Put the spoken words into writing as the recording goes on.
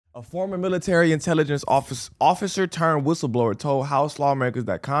A former military intelligence officer turned whistleblower told House lawmakers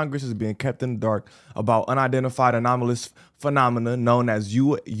that Congress is being kept in the dark about unidentified anomalous phenomena known as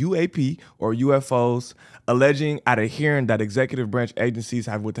UAP or UFOs, alleging at a hearing that executive branch agencies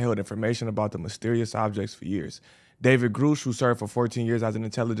have withheld information about the mysterious objects for years. David Grush, who served for 14 years as an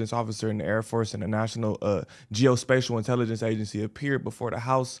intelligence officer in the Air Force and the National Geospatial Intelligence Agency, appeared before the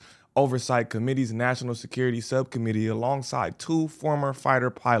House Oversight Committee's National Security Subcommittee alongside two former fighter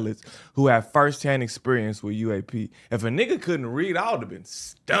pilots who have firsthand experience with UAP. If a nigga couldn't read, I would have been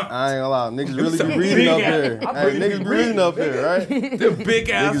stumped. I ain't gonna lie, niggas really be reading up here. Hey, niggas be reading up here, right? The big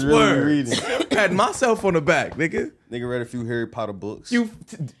ass Niggas really words. reading. Pat myself on the back, nigga. Nigga read a few Harry Potter books.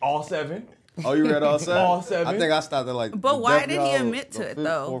 All 7. Oh, you read all 7? All 7. I think I stopped at like. But why did he definitely admit to it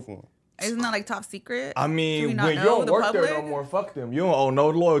though? Isn't that like top secret? I mean, Do we not when you know don't the work public? there no more, fuck them. You don't owe no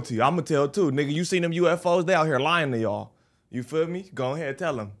loyalty. I'm going to tell too. Nigga, you seen them UFOs? They out here lying to y'all. You feel me? Go ahead,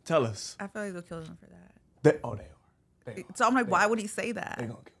 tell them. Tell us. I feel like they'll kill him for that. They are. So I'm like, why would he say that? They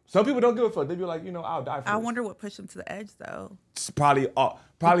gonna kill. Some people don't give a fuck. They be like, I'll die for I this. wonder what pushed him to the edge though. It's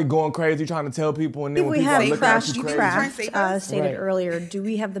probably going crazy trying to tell people, and then If when we people have are looking at you crazy. craft stated Right. earlier, do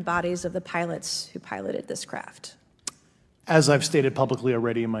we have the bodies of the pilots who piloted this craft? As I've stated publicly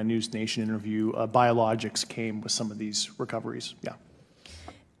already in my News Nation interview, biologics came with some of these recoveries. Yeah.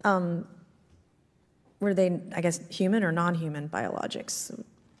 Were they, I guess, human or non-human biologics?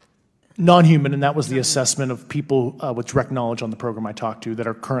 Non-human, and that was the assessment of people with direct knowledge on the program I talked to that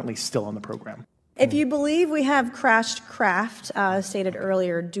are currently still on the program. If you believe we have crashed craft stated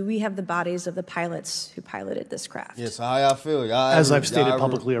earlier, do we have the bodies of the pilots who piloted this craft? Yeah, so how y'all feel? As I've stated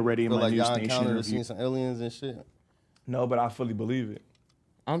publicly already in my like News y'all Nation encountered or interview. seen some aliens and shit? No, but I fully believe it.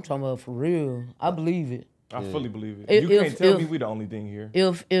 I'm talking about for real. I believe it. I fully believe it. You can't tell me we the only thing here.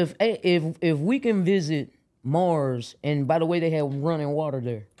 If we can visit Mars, and by the way, they have running water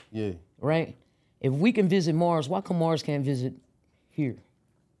there. Yeah. Right? If we can visit Mars, why come Mars can't visit here?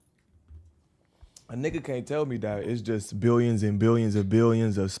 A nigga can't tell me that. It's just billions and billions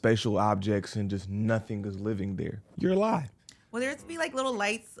of spatial objects and just nothing is living there. You're alive. Well, there's be like little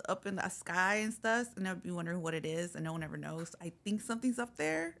lights up in the sky and stuff, and I'd be wondering what it is, and no one ever knows. I think something's up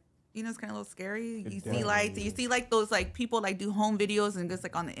there. You know, it's kind of a little scary. You see lights, and you see like those like people like do home videos and just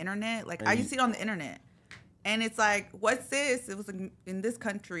like on the internet. Like I just see it on the internet, and it's like, what's this? It was like, in this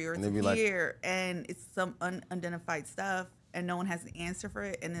country or it's here, and it's some unidentified stuff, and no one has an answer for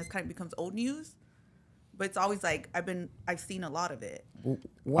it, and this kind of becomes old news. But it's always like I've seen a lot of it.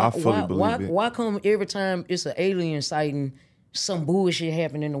 I fully believe it. Why come every time it's an alien sighting, some bullshit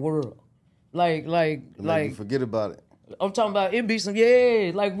happen in the world? Like forget about it. I'm talking about it be some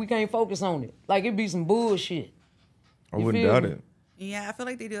like we can't focus on it. Like it be some bullshit. I wouldn't doubt it. Yeah, I feel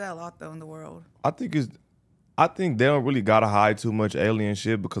like they do that a lot though in the world. I think they don't really gotta hide too much alien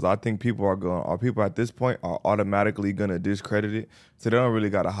shit because I think people at this point are automatically gonna discredit it. So they don't really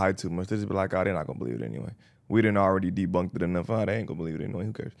gotta hide too much. They just be like, oh, they're not gonna believe it anyway. We didn't already debunked it enough. Oh, they ain't gonna believe it anyway.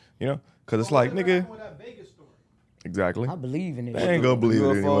 Who cares? You know? Because it's like, nigga. Exactly. I believe in it. They ain't gonna believe it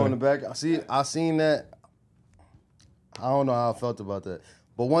UFO anyway. in the back. I seen that. I don't know how I felt about that.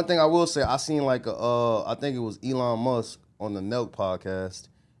 But one thing I will say, I seen like I think it was Elon Musk on the Nelk podcast,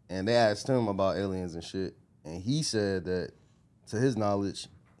 and they asked him about aliens and shit, and he said that, to his knowledge,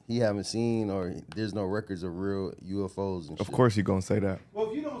 he haven't seen or there's no records of real UFOs and shit. Of course he gonna say that. Well,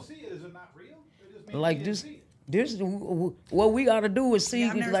 if you don't see it, is it not real? It just means Like you this, didn't see it. what we gotta do is see Yeah,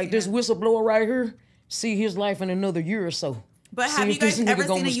 I've never like seen this that. whistleblower right here, see his life in another year or so. But See have if you guys this nigga ever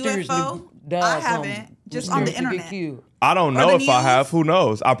gonna seen a mysteriously UFO? die I or something. haven't. Just on the Mysteriously get internet. killed. I don't Or know the if I news? have. Who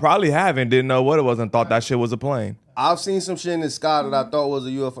knows? I probably haven't. Didn't know what it was and thought that shit was a plane. I've seen some shit in the sky that I thought was a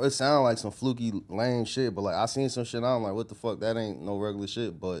UFO. It sounded like some fluky, lame shit, but like I seen some shit. I'm like, what the fuck? That ain't no regular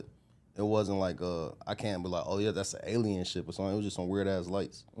shit. But it wasn't like I can't be like, oh yeah, that's an alien ship or something. It was just some weird ass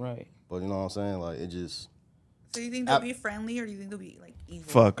lights. Right. But you know what I'm saying? Like it just. So you think they'll be friendly or do you think they'll be like evil?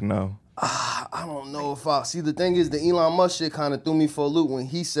 Fuck no. I don't know if I see. The thing is, the Elon Musk shit kind of threw me for a loop when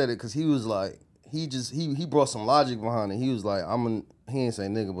he said it, because he was like, he brought some logic behind it. He was like, he ain't say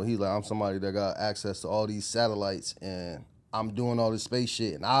nigga, but he's like, I'm somebody that got access to all these satellites and I'm doing all this space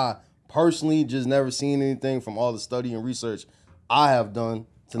shit, and I personally just never seen anything from all the study and research I have done.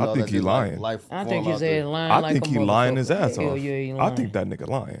 I think he lying. I think his ass lying. I think he lying his ass Hell off. yeah, he I lying. think that nigga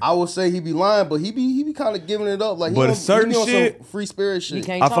lying. I would say he be lying, but he be kind of giving it up. Like, But he certain be on shit- some free spirit shit.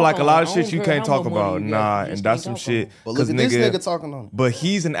 can't I feel talk like a on lot it. of I shit don't you care can't how talk much money about. you got, Nah, you and just that's can't some talk on shit. it. But look at this nigga talking on it. But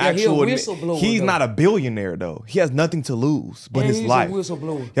he's an Yeah, he a actual. whistleblower, He's though. not a billionaire though. He has nothing to lose but And his he's a life.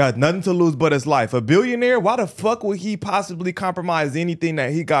 whistleblower. He has nothing to lose but his life. A billionaire, why the fuck would he possibly compromise anything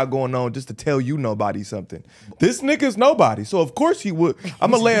that he got going on just to tell you nobody something? This nigga's nobody, so of course he would.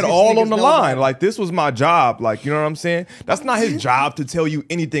 I'm gonna lay it These all niggas on the know line. about it. Like, this was my job. Like, you know what I'm saying? That's not his job to tell you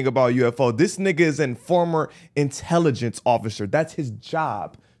anything about UFO. This nigga is a former intelligence officer. That's his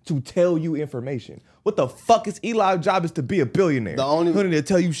job, to tell you information. What the fuck is Eli's job? Is to be a billionaire. The only- He don't need to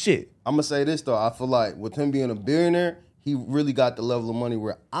tell you shit. I'm gonna say this though. I feel like with him being a billionaire, he really got the level of money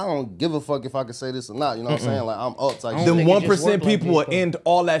where I don't give a fuck if I can say this or not. You know what I'm saying? Like I'm up type shit. Them think it 1% just work like people will this, though. end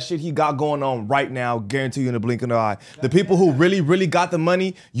all that shit he got going on right now, guarantee you in the blink of an eye. The people who really got the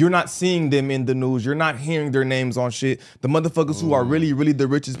money, you're not seeing them in the news. You're not hearing their names on shit. The motherfuckers who are really the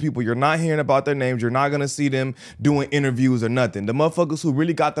richest people, you're not hearing about their names. You're not gonna see them doing interviews or nothing. The motherfuckers who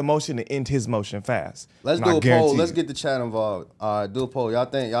really got the motion to end his motion fast. Let's And I do a guarantee poll. Let's you. get the chat involved. All right, do a poll. Y'all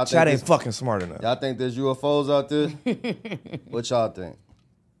think Chad ain't this- fucking smart enough. y'all think there's UFOs out there? What y'all think?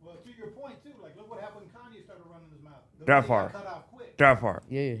 Well, to your point too, like look what happened when Kanye started running his mouth. The That money part. got cut off quick. That part.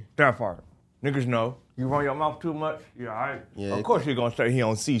 Yeah. That part. Niggas know. You run your mouth too much? Yeah, all right. Yeah. Of course you're gonna say he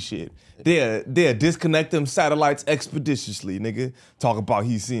don't see shit. They'll disconnect them satellites expeditiously, nigga. Talk about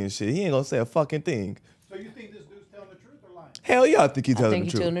he seeing shit. He ain't gonna say a fucking thing. So you think this dude's telling the truth or lying? Hell yeah, I think he I telling think the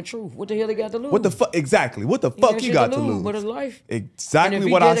he's truth. telling the truth. What the hell they got to lose? What the fuck? Exactly. What the He fuck got he shit got to to lose? but his life. Exactly And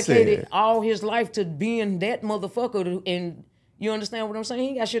if what he I dedicated said. all his life to being that motherfucker, and you understand what I'm saying? He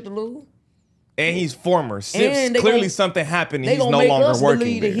ain't got shit to lose. And he's former. And Since they clearly gon- something happened and They he's gonna no make longer us working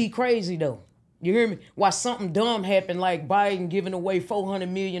believe there. that he crazy though. You hear me? Why something dumb happened like Biden giving away $400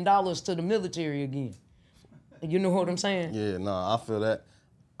 million to the military again? You know what I'm saying? Yeah, nah, I feel that.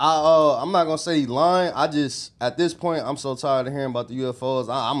 I'm not gonna say he lying. I just at this point I'm so tired of hearing about the UFOs.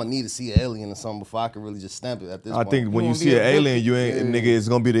 I'm gonna need to see an alien or something before I can really just stamp it at this I point. think when you wanna see be an a alien, you ain't nigga. It's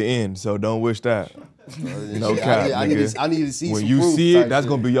gonna be the end. So don't wish that. No cap, I need nigga. to see When some you proof see type it, that's shit.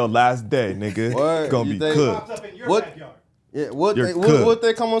 gonna be your last day, nigga. Word, It's gonna you be think- cooked. Pops up in your What? backyard. Yeah, what You're they, cooked. what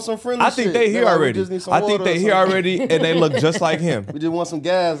they come on some friendly I shit? think they here like, we already. just need some I think water they or here something. already, and they look just like him. We just want some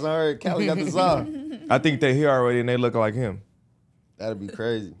gas. I heard Cali got the czar. I think they here already, and they look like him. That'd be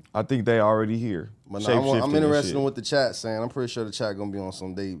crazy. I think they already here. But nah, I'm Shape-shifting and interested shit. in what the chat saying. I'm pretty sure the chat gonna be on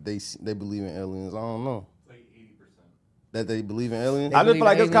some. They believe in aliens. I don't know. That they believe in aliens. I just believe feel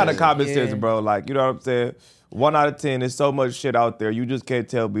like in it's kind of aliens. common sense, Yeah. bro. Like, you know what I'm saying? 1 out of 10, there's so much shit out there. You just can't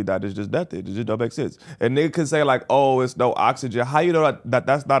tell me that it's just nothing. It just don't make sense. And nigga can say like, oh, it's no oxygen. How you know that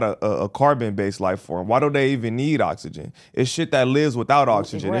that's not a carbon-based life form? Why do they even need oxygen? It's shit that lives without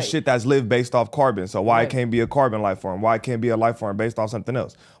oxygen. It's Right. shit that's lived based off carbon. So why it Right. can't be a carbon life form? Why it can't be a life form based off something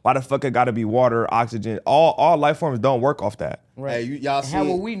else? Why the fuck it gotta be water, oxygen? All life forms don't work off that. Right. Hey, y'all And How seen-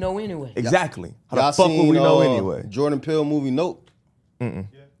 will we know anyway? Exactly. How Y'all the fuck would we know anyway? Jordan Peele movie Nope.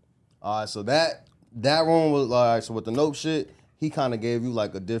 All right, so that one was like, so with the Nope shit, he kind of gave you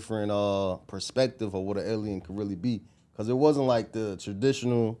like a different perspective of what an alien could really be, because it wasn't like the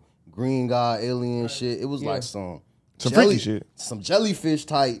traditional green guy alien shit. It was like some freaky shit. some jellyfish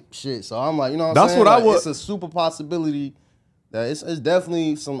type shit. So I'm like, you know what I'm That's saying? what I Like, would- It's a super possibility that it's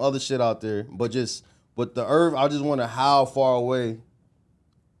definitely some other shit out there, but just with the Earth, I just wonder how far away, you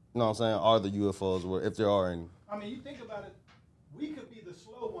know what I'm saying, are the UFOs, or if there are any. I mean, you think about it, we could be the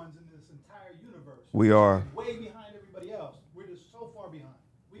slow ones in this entire universe. We are. Way behind everybody else. We're just so far behind.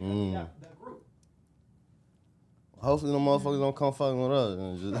 We could be that group. Hopefully, the motherfuckers don't come fucking with us.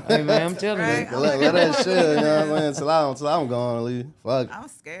 And just, Hey man, I'm telling Right. you. let that shit, you know what I'm saying? Until I'm gone, leave. Fuck. I'm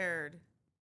scared.